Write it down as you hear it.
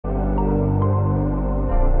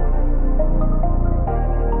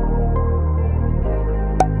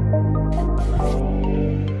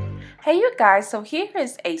Hey you guys, so here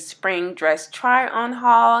is a spring dress try on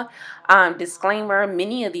haul. Disclaimer,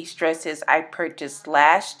 many of these dresses I purchased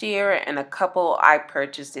last year and a couple I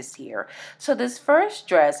purchased this year. So this first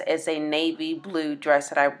dress is a navy blue dress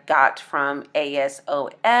that I got from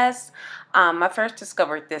ASOS. I first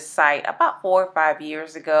discovered this site about 4 or 5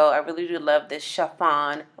 years ago. I really do love this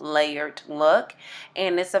chiffon layered look,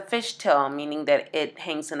 and it's a fishtail, meaning that it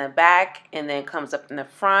hangs in the back and then comes up in the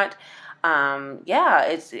front. Yeah,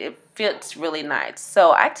 it fits really nice.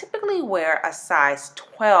 So I typically wear a size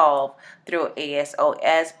 12 through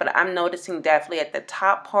ASOS, but I'm noticing definitely at the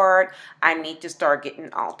top part I need to start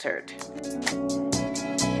getting altered.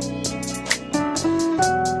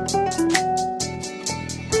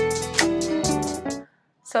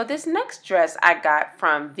 So this next dress I got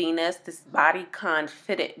from Venus, this bodycon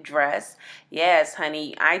fitted dress. Yes,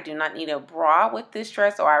 honey, I do not need a bra with this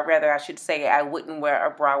dress, or I should say I wouldn't wear a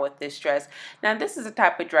bra with this dress. Now this is a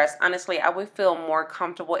type of dress, honestly, I would feel more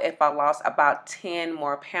comfortable if I lost about 10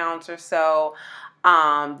 more pounds or so.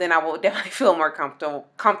 Then I will definitely feel more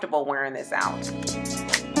comfortable wearing this out.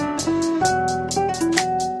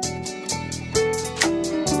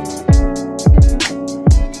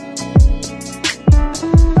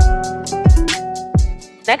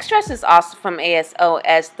 Next dress is also from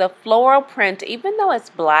ASOS. The floral print, even though it's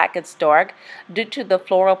black, it's dark. Due to the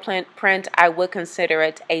floral print, I would consider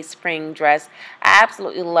it a spring dress. I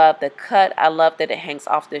absolutely love the cut. I love that it hangs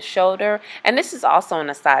off the shoulder. And this is also in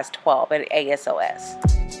a size 12 at ASOS.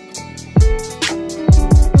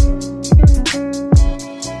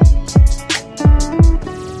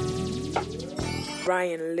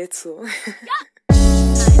 Ryan Little.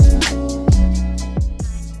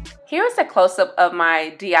 Here is a close-up of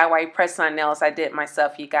my DIY press-on nails I did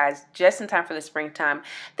myself, you guys, just in time for the springtime.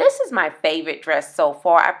 This is my favorite dress so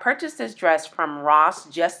far. I purchased this dress from Ross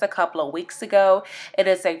just a couple of weeks ago. It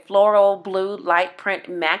is a floral blue light print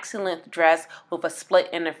maxi length dress with a split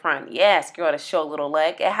in the front. Yes, girl, to show a little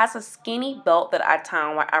leg. It has a skinny belt that I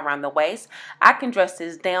tie around the waist. I can dress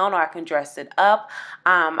this down or I can dress it up.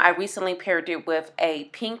 I recently paired it with a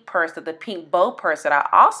pink purse, the pink bow purse that I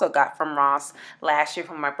also got from Ross last year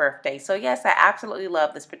for my birthday. So yes, I absolutely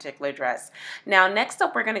love this particular dress. Now next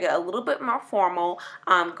up, we're going to get a little bit more formal.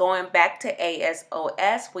 Going back to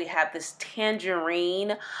ASOS, we have this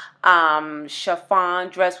tangerine chiffon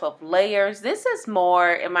dress with layers. This is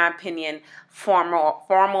more, in my opinion, formal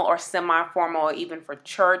or semi-formal, or even for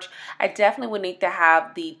church. I definitely would need to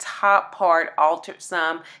have the top part altered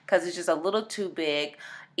some because it's just a little too big.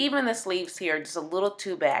 Even the sleeves here, just a little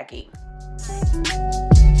too baggy.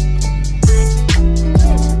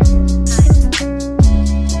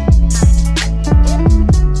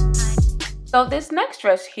 So this next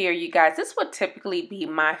dress here, you guys, this would typically be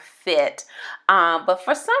my fit. But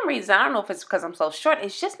for some reason, I don't know if it's because I'm so short,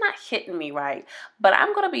 it's just not hitting me right. But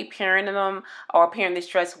I'm going to be pairing this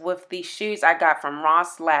dress with the shoes I got from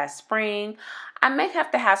Ross last spring. I may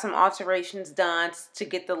have to have some alterations done to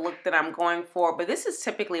get the look that I'm going for, but this is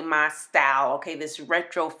typically my style, okay, this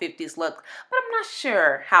retro 50s look. But I'm not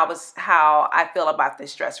sure how I feel about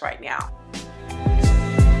this dress right now.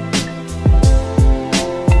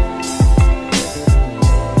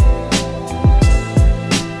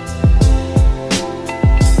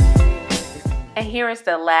 And here is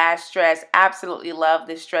the last dress. Absolutely love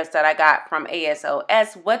this dress that I got from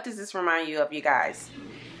ASOS. What does this remind you of, you guys?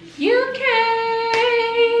 You came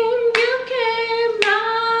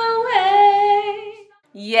my way.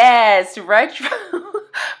 Yes,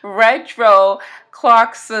 retro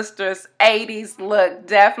Clark Sisters 80s look.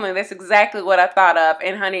 Definitely, that's exactly what I thought of.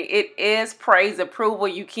 And honey, it is praise approval.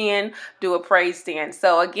 You can do a praise stand.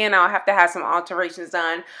 So again, I'll have to have some alterations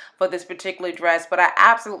done for this particular dress, but I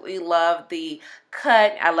absolutely love the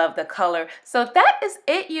cut. I love the color. So that is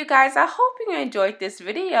it, you guys. I hope you enjoyed this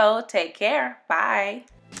video. Take care. Bye.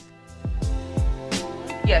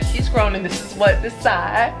 Yeah, she's grown and this is what this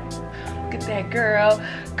side. Look at that girl.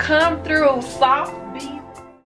 Come through soft